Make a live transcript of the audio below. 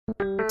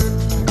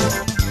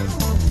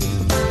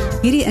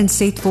Hierdie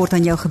inset word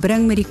aan jou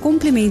gebring met die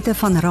komplimente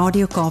van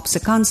Radio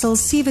Kaapse Kansel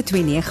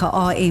 729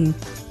 AM.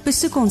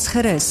 Besoek ons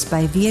gerus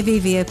by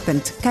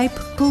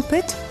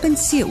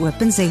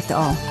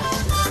www.capepulpit.co.za.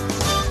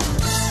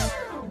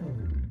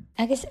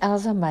 Ek is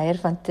Elza Meyer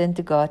van Tint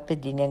to God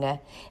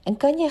Bedieninge en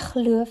kan jy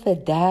glo vir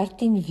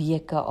 13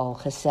 weke al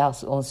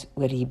gesels ons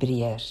oor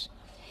Hebreers.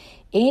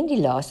 En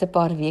die laaste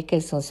paar weke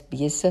is ons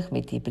besig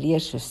met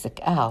Hebreers hoofstuk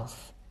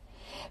 11.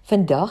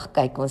 Vandag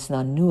kyk ons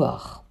na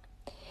Noag.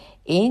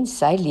 En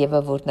sy lewe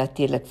word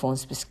natuurlik vir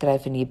ons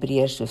beskryf in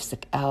Hebreers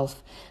hoofstuk 11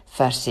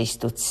 vers 6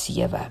 tot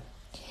 7.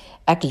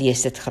 Ek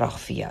lees dit graag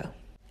vir jou.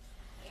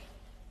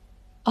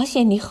 As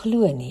jy nie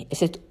glo nie,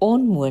 is dit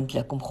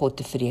onmoontlik om God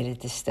tevrede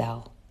te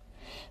stel.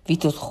 Wie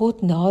tot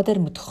God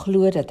nader moet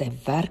glo dat hy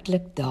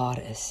werklik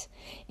daar is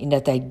en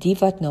dat hy die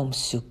wat na hom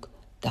soek,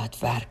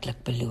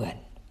 daadwerklik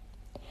beloon.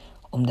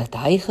 Omdat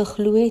hy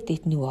geglo het,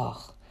 het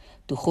Noag,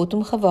 toe God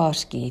hom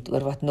gewaarsku het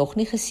oor wat nog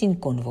nie gesien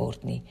kon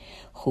word nie,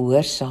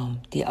 gehoorsaam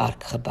die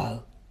ark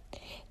gebou.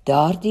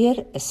 Daardeur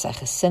is sy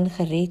gesin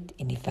gered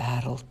en die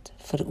wêreld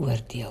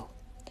veroordeel.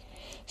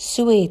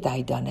 So het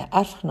hy dan 'n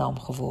erfgenaam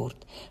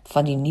geword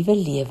van die nuwe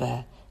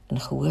lewe in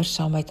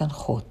gehoorsaamheid aan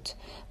God,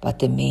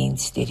 wat 'n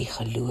mens deur die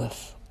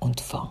geloof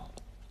ontvang.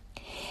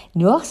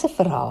 Noag se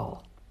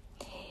verhaal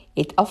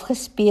het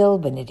afgespeel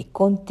binne die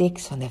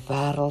konteks van 'n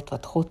wêreld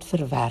wat God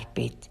verwerp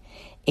het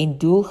en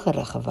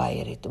doelgerig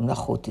geweier het om na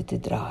God toe te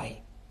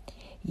draai.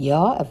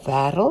 Ja, 'n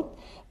wêreld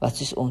wat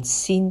soos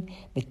ons sien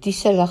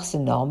Methuselah se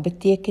naam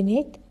beteken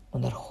het,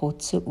 onder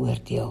God se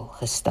oordeel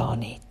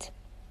gestaan het.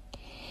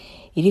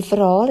 Hierdie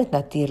verhaal het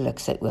natuurlik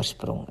sy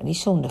oorsprong in die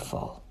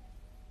sondeval.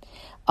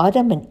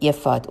 Adam en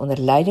Eva het onder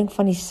leiding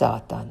van die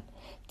Satan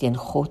teen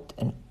God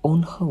in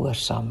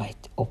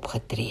ongehoorsaamheid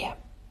opgetree.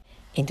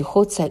 En toe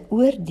God sy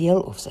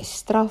oordeel of sy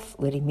straf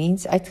oor die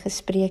mens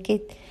uitgespreek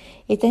het,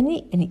 het hy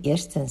nie in die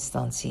eerste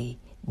instansie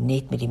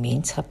net met die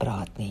mens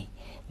gepraat nie,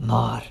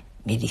 maar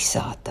met die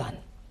Satan.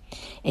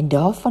 En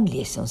daarvan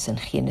lees ons in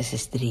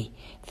Genesis 3,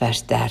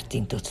 vers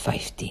 13 tot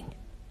 15.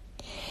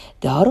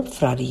 Daarop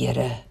vra die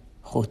Here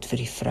God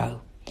vir die vrou,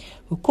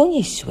 hoe kon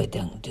jy so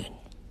ding doen?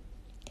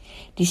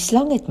 Die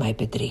slang het my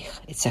bedrieg,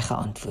 het sy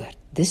geantwoord,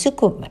 dis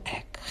hoekom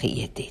ek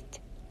geëet het.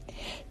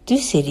 Toe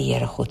sê die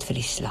Here God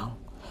vir die slang,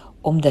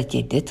 omdat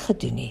jy dit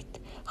gedoen het,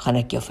 gaan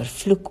ek jou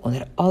vervloek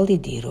onder al die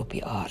diere op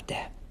die aarde.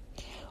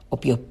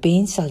 Op jou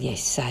pen sal jy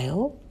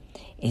seil,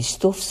 en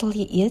stof sal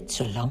jy eet,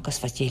 solank as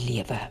wat jy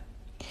lewe.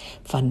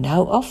 Van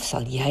nou af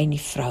sal jy en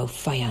die vrou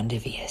vyande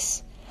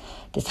wees.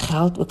 Dit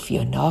geld ook vir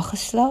jou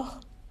nageslag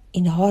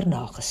en haar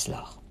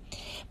nageslag.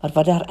 Maar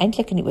wat daar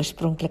eintlik in die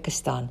oorspronklike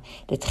staan,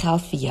 dit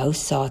geld vir jou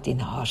saad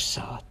en haar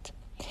saad.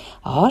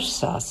 Haar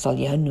saad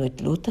sal jou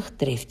noodlottig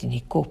tref in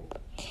die kop,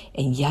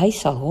 en jy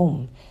sal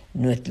hom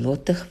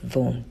noodlottig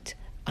wond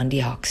aan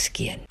die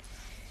hakskeen.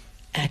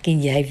 Ek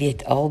en jy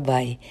weet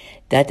albei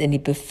dat in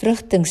die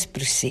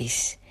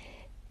bevrugtingsproses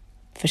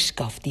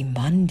verskaf die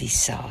man die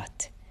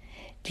saad.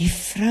 Die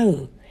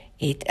vrou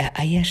het 'n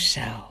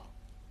eiersel.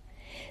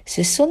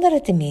 So sonder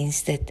dat 'n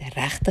mens dit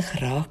regtig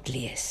raak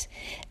lees,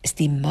 is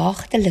die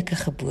maagdelike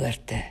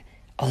geboorte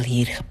al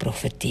hier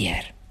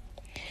geprofeteer.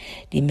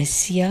 Die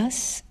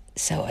Messias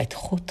sou uit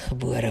God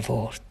gebore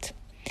word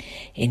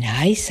en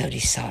hy sou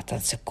die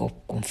Satan se kop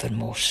kom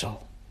vermorsel.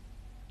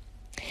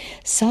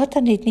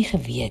 Satan het nie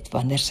geweet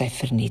wanneer sy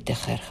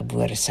vernietiger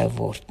gebore sou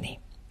word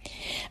nie.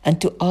 En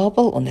toe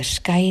Abel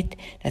onderskei het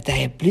dat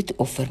hy 'n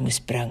bloedoffer moes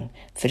bring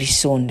vir die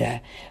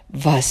sonde,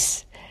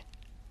 was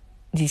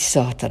die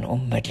Satan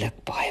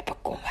onmiddellik baie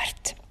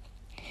bekommerd.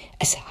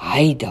 Is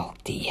hy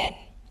dalk die een?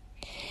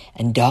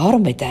 En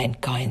daarom het hy in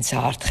Kain se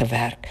hart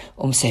gewerk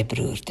om sy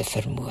broer te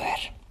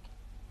vermoor.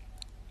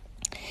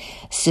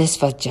 Soos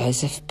wat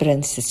Joseph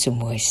Prins dit so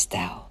mooi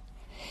stel.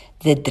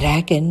 The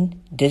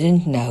dragon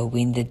didn't know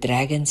when the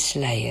dragon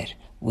slayer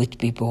would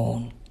be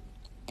born.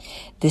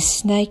 The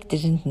snake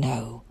didn't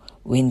know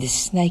when the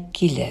snake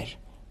killer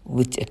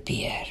would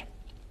appear.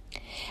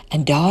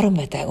 En daarom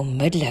het hy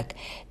onmiddellik,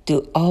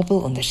 toe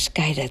Abel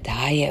onderskei dat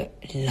hy 'n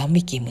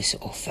lammetjie moes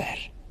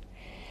offer,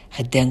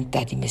 gedink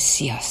dat die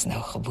Messias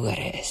nou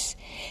gebore is,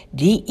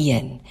 die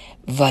een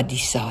wat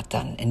die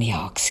Satan in die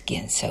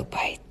hakskeen sou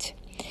byt.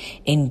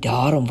 En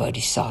daarom wou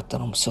die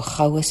Satan hom so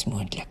gou as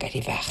moontlik uit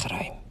die weg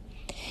ruim.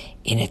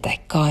 En het hy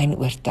Kain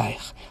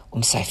oortuig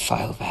om sy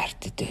vuil werk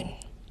te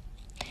doen.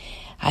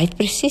 Hy het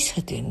presies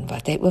gedoen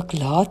wat hy ook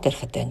later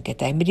gedink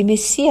het hy met die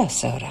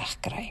Messias sou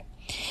regkry,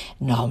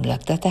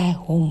 naamlik dat hy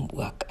hom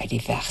ook uit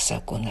die weg sou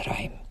kon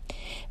ruim,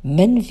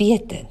 min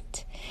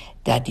wetend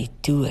dat die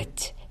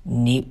dood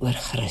nie oor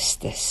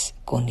Christus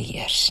kon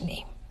heers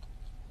nie.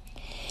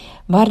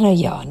 Maar nou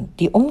ja,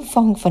 die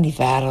omvang van die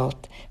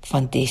wêreld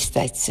van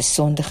destyds se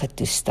sondige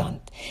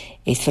toestand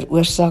het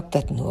veroorsaak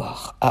dat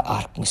Noag 'n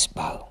ark moes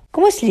bou.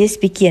 Kom ons lees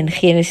bietjie in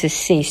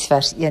Genesis 6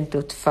 vers 1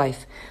 tot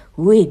 5.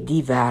 Hoe het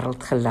die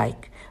wêreld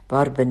gelyk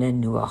waarbinne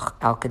Noag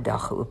elke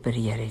dag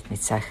geopereer het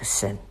met sy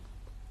gesin?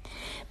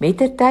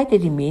 Mettertyd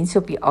het die mense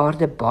op die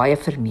aarde baie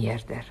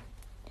vermeerder.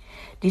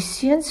 Die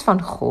seuns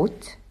van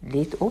God,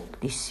 let op,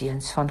 die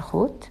seuns van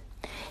God,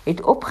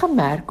 het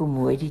opgemerk hoe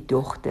mooi die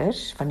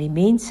dogters van die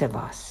mense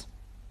was.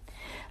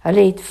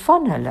 Hulle het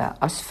van hulle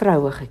as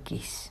vroue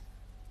gekies.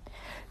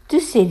 Toe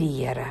sê die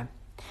Here,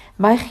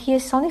 my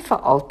gees sal nie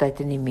vir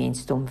altyd in die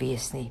mensdom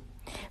wees nie,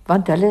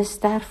 want hulle is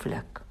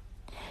sterflik.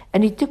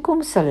 In die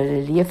toekoms sal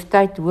hulle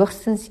leeftyd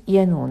hoogstens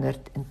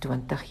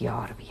 120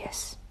 jaar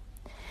wees.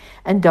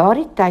 In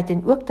daardie tyd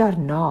en ook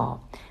daarna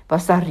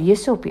was daar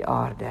reuse op die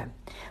aarde,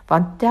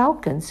 want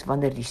telkens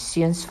wanneer die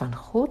seuns van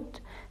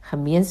God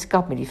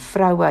gemeenskap met die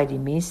vroue uit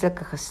die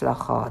menslike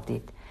geslag gehad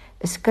het,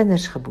 is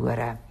kinders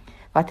gebore,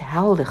 wat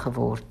helde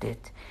geword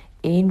het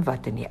en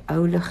wat in die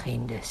ou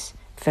legendes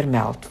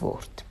vermeld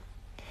word.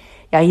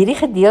 Ja, hierdie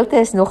gedeelte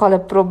is nogal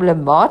 'n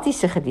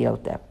problematiese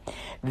gedeelte.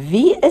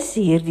 Wie is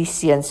hier die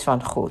seuns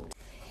van God?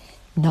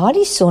 Na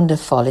die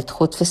sondeval het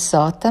God vir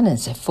Satan en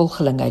sy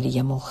volgelinge uit die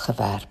hemel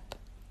gewerp,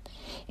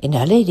 en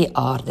hulle het die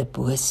aarde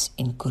boos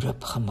en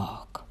korrup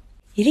gemaak.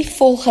 Hierdie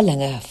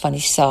volgelinge van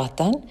die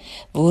Satan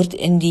word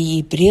in die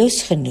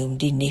Hebreers genoem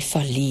die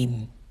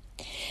Nephilim,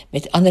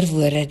 met ander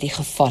woorde die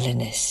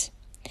gevallenes.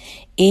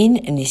 En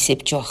in die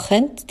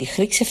Septuagint, die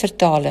Griekse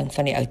vertaling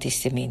van die Ou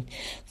Testament,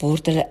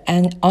 word hulle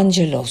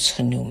angelos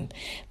genoem,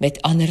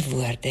 met ander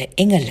woorde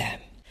engele.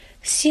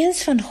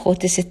 Seuns van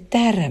God is 'n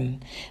term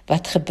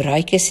wat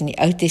gebruik is in die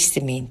Ou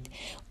Testament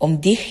om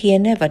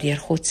diegene wat deur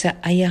God se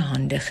eie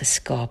hande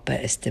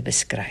geskape is te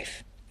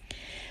beskryf.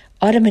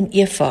 Adam en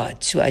Eva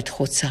het so uit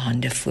God se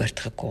hande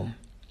voortgekom.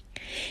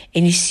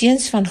 En die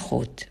seuns van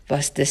God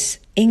was dus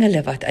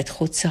engele wat uit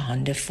God se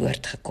hande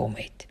voortgekom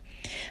het.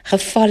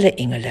 Gevalle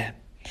engele,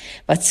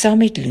 wat saam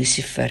met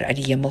Lucifer uit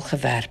die hemel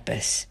gewerp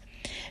is,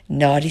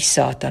 na die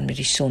Satan met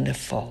die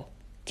sondeval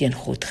teen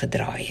God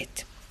gedraai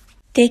het.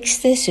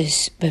 Tekste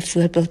soos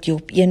byvoorbeeld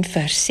Job 1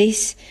 vers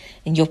 6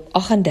 en Job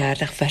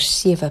 38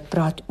 vers 7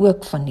 praat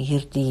ook van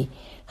hierdie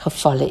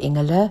gevalle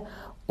engele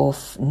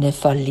of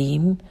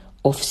Nephilim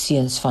of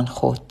seuns van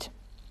God.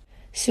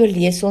 So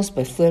lees ons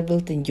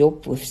byvoorbeeld in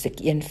Job hoofstuk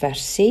 1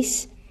 vers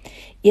 6,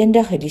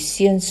 eendag het die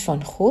seuns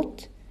van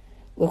God,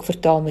 ook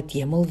vertaal met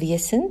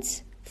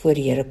hemelwesens, voor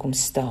die Here kom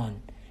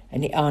staan,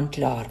 en die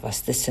aanklaer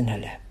was tussen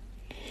hulle.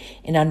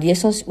 En dan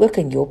lees ons ook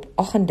in Job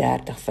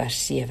 38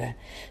 vers 7,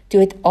 toe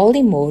het al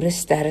die môre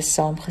sterre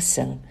saam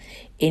gesing,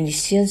 en die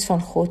seuns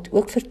van God,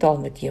 ook vertaal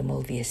met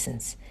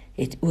hemelwesens,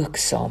 het ook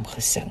saam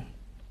gesing.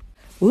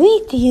 Hoe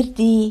het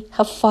hierdie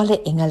gevalle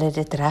engele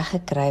dit reg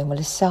gekry om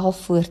hulle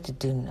self voor te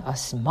doen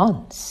as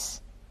mans?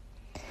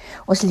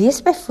 Ons lees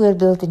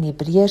byvoorbeeld in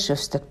Hebreers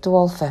hoofstuk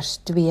 12 vers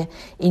 2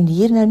 en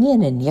hier nou nie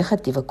in 'n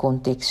negatiewe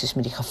konteks soos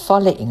met die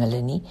gevalle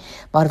engele nie,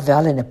 maar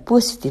wel in 'n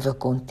positiewe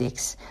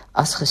konteks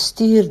as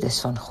gestuurdes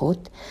van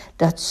God,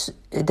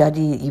 dat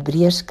die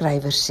Hebreërs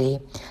skrywer sê,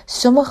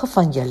 sommige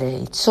van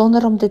julle het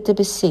sonder om dit te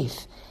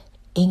besef,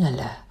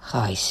 engele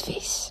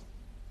gehuisves.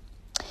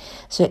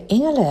 So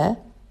engele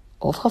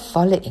of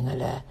gevalle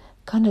engele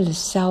kan hulle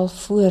self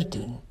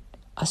voordoen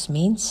as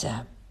mense.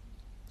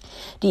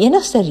 Die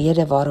enigste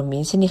rede waarom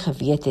mense nie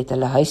geweet het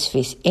hulle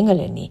huisves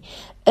engele nie,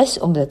 is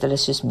omdat hulle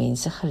soos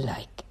mense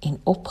gelyk en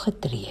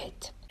opgetree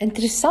het.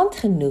 Interessant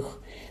genoeg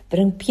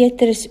bring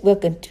Petrus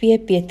ook in 2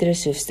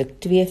 Petrus hoofstuk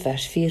 2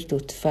 vers 4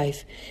 tot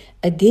 5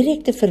 'n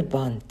direkte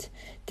verband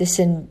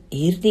tussen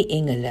hierdie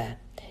engele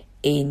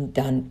en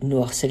dan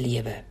Noag se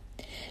lewe.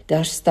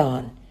 Daar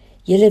staan,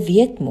 julle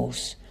weet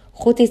mos,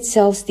 God het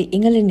selfs die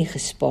engele nie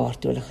gespaar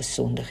toe hulle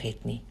gesondig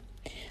het nie.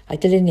 Hy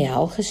het hulle in die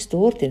hel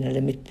gestort en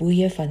hulle met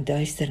boeie van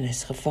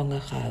duisternis gevange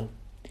gehou.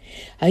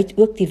 Hy het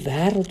ook die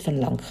wêreld van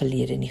lank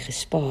gelede nie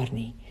gespaar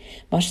nie,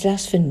 maar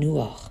slegs vir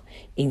Noag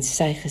en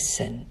sy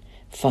gesin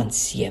van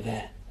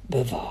 7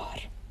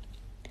 bewaar.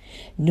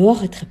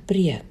 Noag het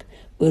gepreek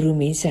oor hoe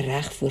mense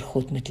reg voor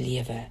God moet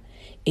lewe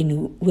en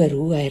oor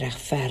hoe hy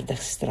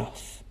regverdig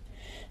straf.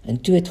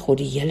 En toe het God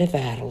die hele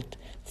wêreld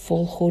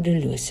vol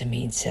goddelose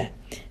mense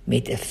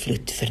met 'n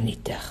vloed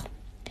vernietig.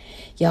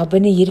 Ja,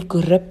 binne hierdie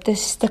korrupte,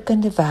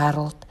 stikkende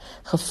wêreld,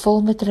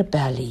 gevul met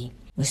rebellie,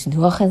 moes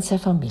Noag en sy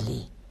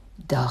familie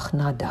dag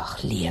na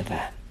dag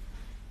lewe.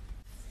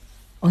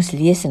 Ons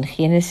lees in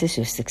Genesis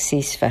hoofstuk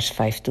 6 vers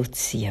 5 tot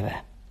 7.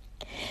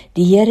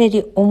 Die Here het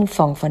die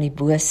omvang van die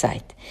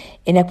boosheid,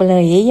 en ek wil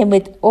nou hê jy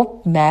moet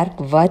opmerk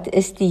wat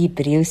is die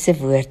Hebreëse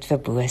woord vir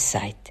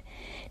boosheid.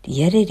 Die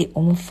Here het die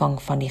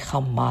omvang van die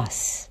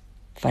gamas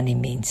van die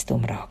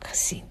mensdom raak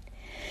gesien.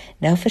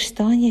 Nou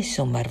verstaan jy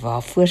sommer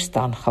waarvoor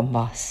staan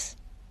gamas.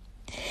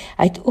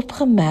 Hy het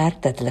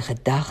opgemerk dat hulle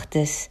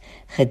gedagtes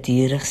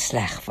gedurig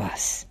sleg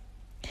was.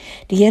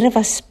 Die Here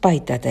was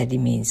spyt dat hy die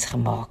mens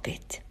gemaak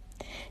het.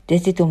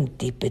 Dit het hom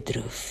diep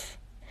bedroef.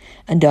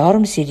 En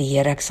daarom sê die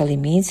Here, ek sal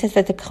die mense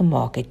wat ek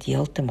gemaak het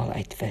heeltemal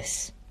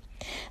uitwis.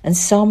 En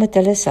saam met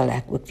hulle sal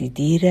ek ook die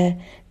diere,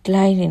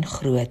 klein en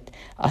groot,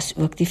 as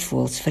ook die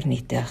voëls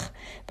vernietig,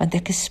 want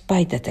ek is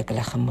spyt dat ek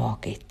hulle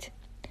gemaak het.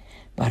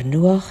 Maar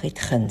Noag het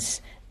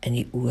guns in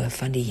die oë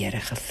van die Here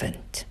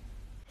gevind.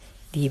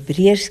 Die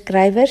Hebreërs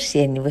skrywer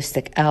sê in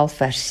hoofstuk 11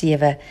 vers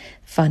 7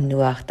 van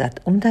Noag dat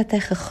omdat hy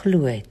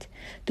geglo het,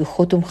 toe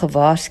God hom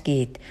gewaarsku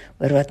het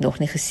oor wat nog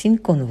nie gesien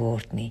kon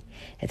word nie,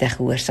 het hy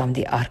gehoorsaam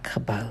die ark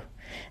gebou,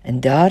 En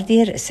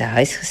daardeur is sy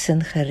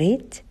huisgesin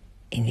gered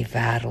en die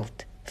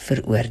wêreld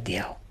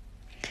veroordeel.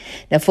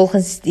 Nou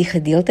volgens die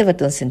gedeelte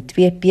wat ons in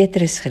 2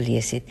 Petrus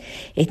gelees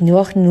het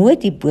Noag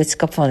nooit die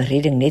boodskap van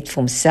redding net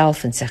vir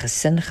homself en sy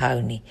gesin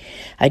gehou nie.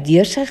 Hy het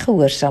deur sy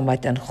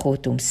gehoorsaamheid aan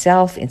God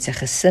homself en sy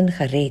gesin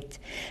gered,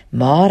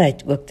 maar hy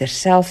het ook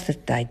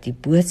terselfdertyd die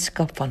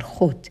boodskap van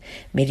God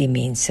met die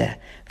mense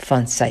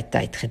van sy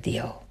tyd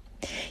gedeel.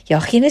 Ja,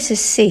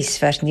 Genesis 6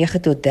 vers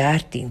 9 tot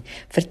 13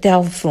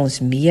 vertel vir ons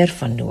meer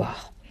van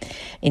Noag.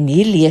 En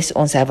hier lees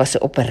ons, hy was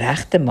 'n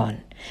opregte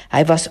man.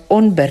 Hy was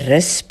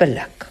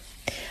onberispelik.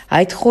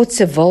 Hy het God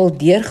se wil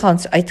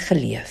deurgaans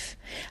uitgeleef.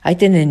 Hy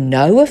het in 'n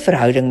noue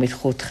verhouding met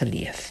God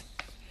geleef.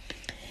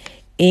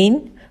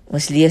 En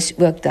ons lees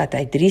ook dat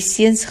hy 3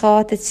 seuns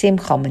gehad het, Sem,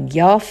 Cham en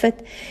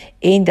Jafet,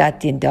 en dat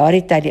teen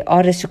daardie tyd die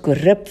aarde so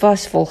korrup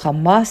was, vol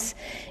Hamas,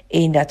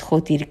 en dat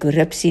God hierdie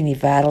korrupsie in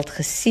die wêreld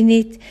gesien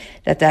het,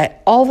 dat hy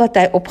al wat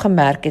hy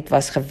opgemerk het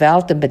was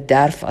geweld en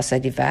bederf as hy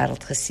die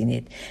wêreld gesien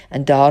het,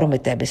 en daarom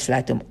het hy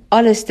besluit om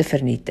alles te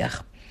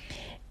vernietig.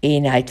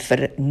 En hy het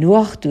vir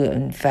Noag toe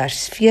in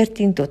vers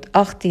 14 tot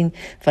 18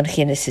 van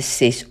Genesis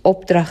 6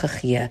 opdrag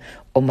gegee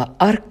om 'n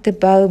ark te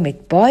bou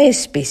met baie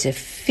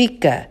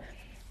spesifieke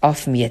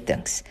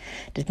afmetings.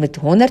 Dit moet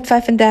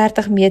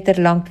 135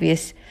 meter lank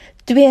wees,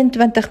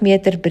 22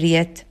 meter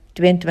breed,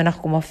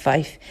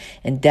 22,5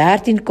 en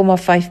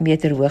 13,5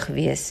 meter hoog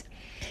wees.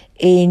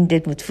 En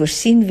dit moet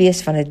voorsien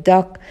wees van 'n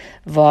dak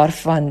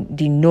waarvan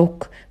die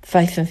nok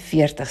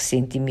 45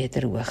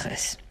 cm hoog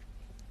is.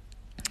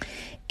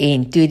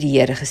 En toe die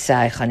Here gesê,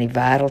 hy gaan die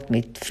wêreld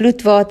met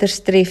vloedwaters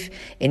tref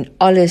en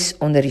alles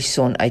onder die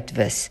son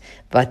uitwis,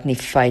 wat nie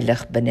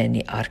veilig binne in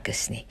die ark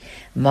is nie.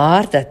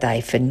 Maar dat hy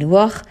vir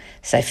Noag,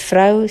 sy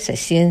vrou, sy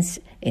seuns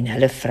en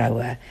hulle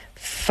vroue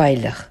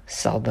veilig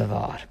sal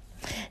bewaar.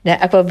 Nou,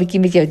 ek wil 'n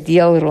bietjie met jou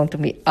deel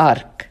rondom die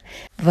ark,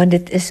 want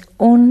dit is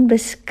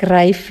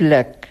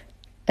onbeskryflik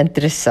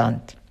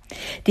interessant.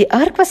 Die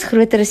ark was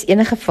groter as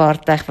enige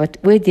vaartuig wat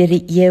ooit deur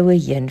die eeue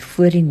heen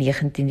voor die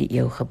 19de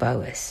eeu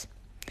gebou is.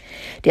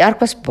 Die ark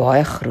was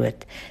baie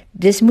groot.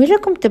 Dis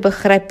moeilik om te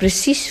begryp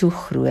presies hoe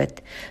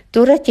groot,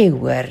 totdat jy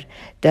hoor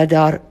dat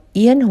daar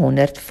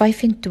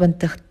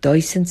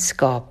 125.000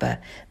 skape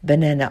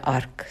binne in 'n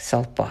ark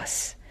sal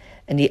pas,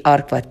 in die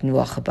ark wat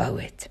Noag gebou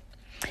het.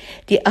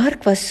 Die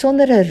ark was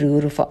sonder 'n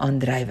roer of 'n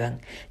aandrywing.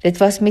 Dit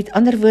was met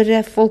ander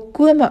woorde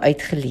volkome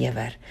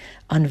uitgelewer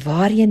aan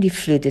waarheen die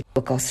vloed dit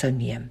ook al sou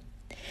neem.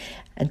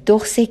 En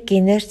tog sê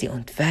kenners, die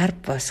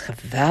ontwerp was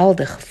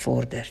geweldig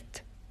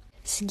gevorderd.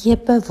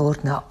 Skepe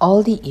word na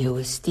al die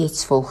eeue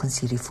steeds volgens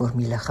hierdie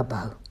formule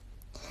gebou.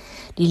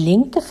 Die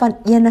lengte van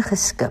enige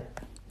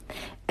skip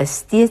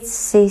is steeds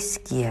 6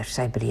 keer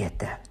sy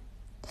breedte.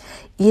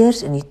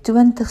 Eers in die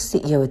 20ste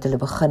eeu het hulle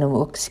begin om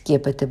ook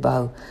skepe te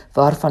bou,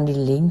 waarvan die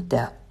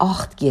lengte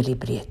 8 keer die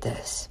breedte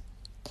is.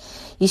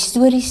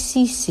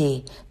 Historici sê,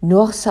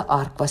 Noag se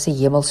ark was 'n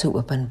hemelse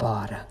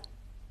openbaring.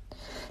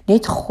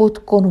 Net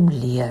God kon hom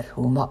leer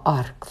hoe om 'n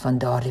ark van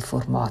daardie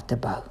formaat te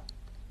bou.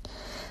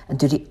 En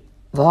toe die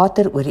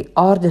water oor die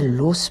aarde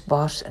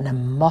losbars in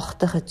 'n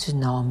magtige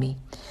tsunami,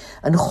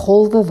 in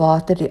golwe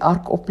water die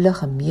ark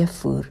oplig en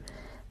meevoer,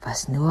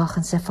 was Noag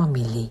en sy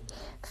familie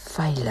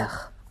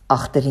veilig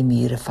agter die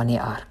mure van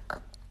die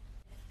ark.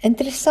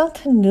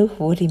 Interessant genoeg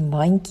word die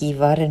mandjie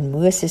waarin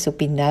Moses op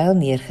die Nyl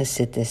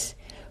neergesit is,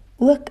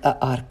 ook 'n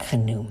ark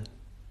genoem.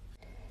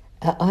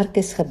 'n Ark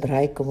is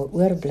gebruik om 'n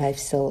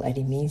oorblyfsel uit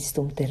die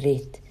mensdom te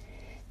red,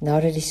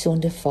 nadat die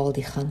sondeval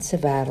die ganse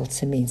wêreld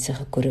se mense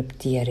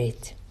gekorrupteer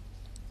het.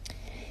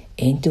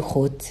 En toe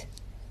God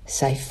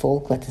sy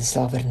volk wat in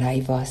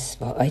slawerny was,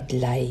 wou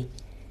uitlei,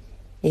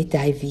 het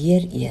hy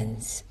weer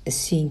eens 'n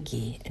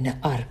seentjie in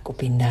 'n ark op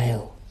die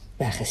Nyl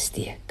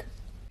weggesteek.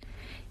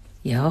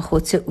 Ja,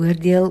 God se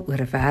oordeel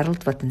oor 'n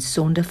wêreld wat in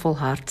sonde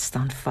volhard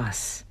staan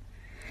vas,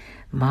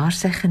 maar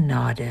sy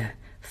genade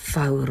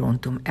vou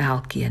rondom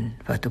elkeen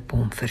wat op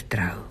hom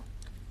vertrou.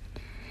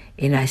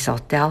 En hy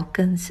sal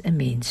telkens 'n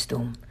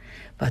mensdom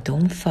wat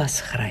hom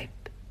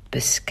vasgryp,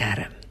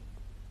 beskerm.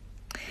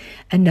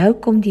 En nou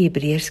kom die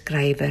Hebreers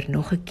skrywer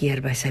nog 'n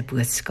keer by sy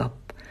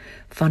boodskap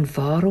van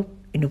waarop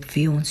en op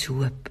wie ons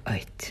hoop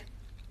uit.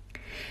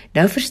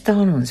 Nou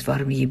verstaan ons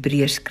waarom die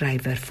Hebreers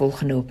skrywer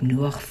volgende op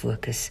Noag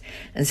fokus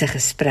in sy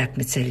gesprek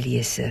met sy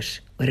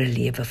lesers oor 'n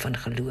lewe van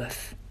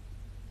geloof.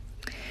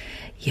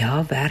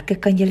 Ja, werke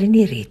kan julle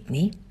nie red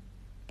nie.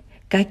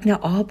 Kyk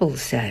na Abel,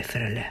 sê hy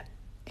vir hulle.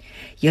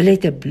 Julle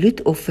het 'n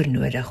bloedoffer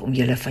nodig om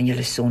julle van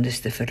julle sondes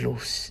te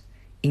verlos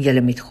en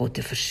julle met God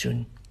te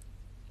versoen.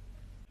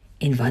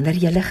 En wanneer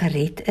julle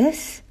gered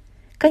is,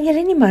 kan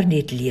julle nie maar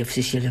net leef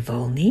soos julle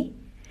wil nie.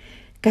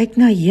 Kyk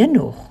na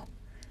Henog.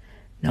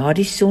 Na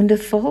die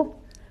sondeval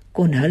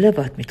kon hulle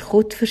wat met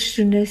God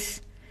versoen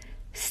is,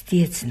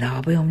 steeds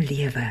naby hom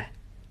lewe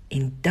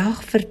en dag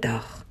vir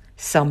dag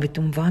saam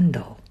met hom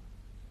wandel.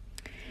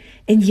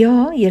 En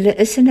ja, julle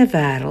is in 'n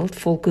wêreld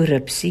vol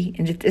korrupsie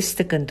en dit is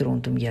stikkend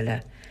rondom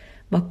julle,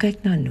 maar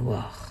kyk na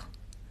Noag.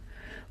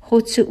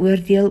 God se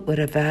oordeel oor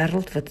 'n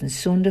wêreld wat in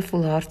sonde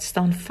volhard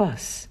staan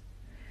vas.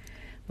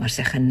 maar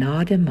sy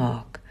genade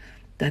maak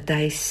dat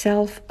hy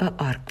self 'n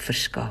ark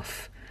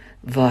verskaf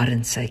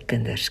waarin sy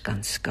kinders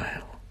kan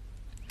skuil.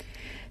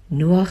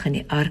 Noag in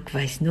die ark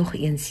wys nog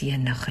eens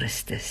heen na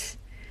Christus,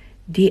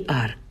 die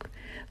ark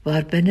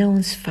waarbinne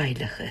ons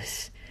veilig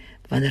is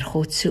wanneer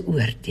God se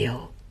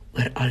oordeel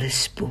oor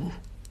alles spoel.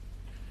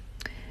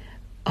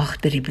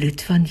 Agter die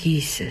bloed van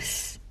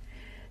Jesus,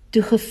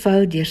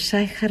 toegevou deur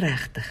sy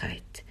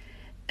geregtigheid,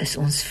 is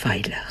ons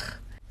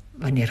veilig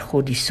wanneer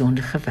God die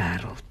sondige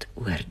wêreld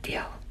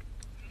oordeel.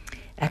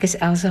 Ek is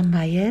Elza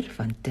Meyer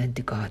van Deel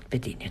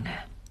bedieninge.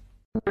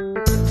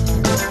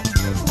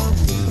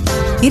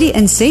 Hierdie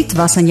inset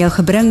was aan jou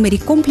gebring met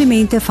die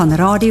komplimente van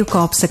Radio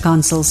Kaapse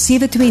Kansel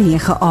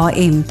 729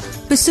 AM.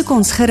 Besoek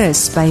ons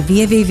gerus by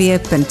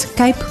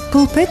www.cape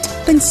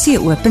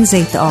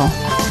pulpit.co.za.